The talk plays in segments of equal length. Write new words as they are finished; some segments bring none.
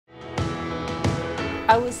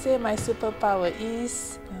I would say my superpower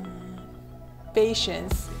is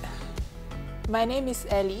patience. My name is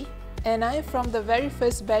Elly, and I'm from the very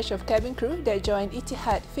first batch of cabin crew that joined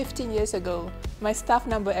Etihad 15 years ago. My staff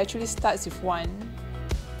number actually starts with 1.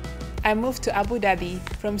 I moved to Abu Dhabi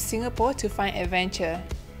from Singapore to find adventure.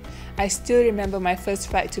 I still remember my first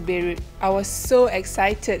flight to Beirut. I was so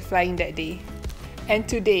excited flying that day. And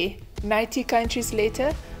today, 90 countries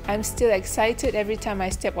later, I'm still excited every time I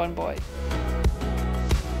step on board.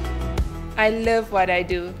 I love what I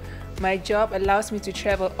do. My job allows me to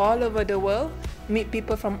travel all over the world, meet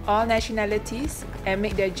people from all nationalities, and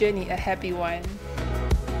make their journey a happy one.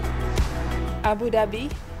 Abu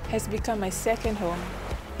Dhabi has become my second home.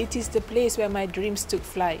 It is the place where my dreams took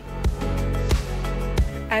flight.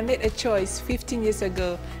 I made a choice 15 years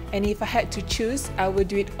ago, and if I had to choose, I would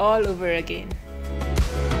do it all over again.